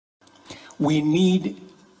we need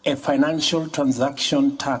a financial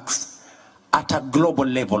transaction tax at a global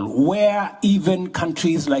level where even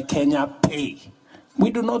countries like Kenya pay. We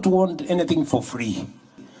do not want anything for free.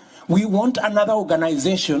 We want another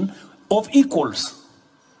organization of equals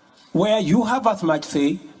where you have as much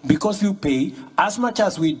say because you pay, as much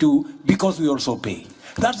as we do because we also pay.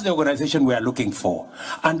 That's the organization we are looking for.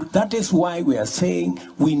 And that is why we are saying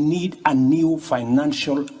we need a new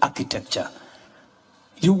financial architecture.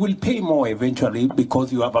 You will pay more eventually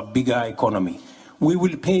because you have a bigger economy. We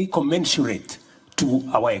will pay commensurate to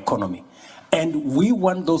our economy. And we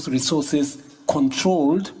want those resources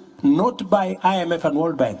controlled not by IMF and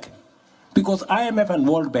World Bank. Because IMF and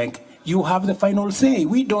World Bank, you have the final say.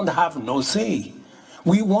 We don't have no say.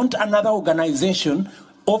 We want another organization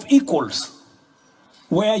of equals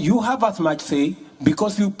where you have as much say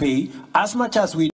because you pay, as much as we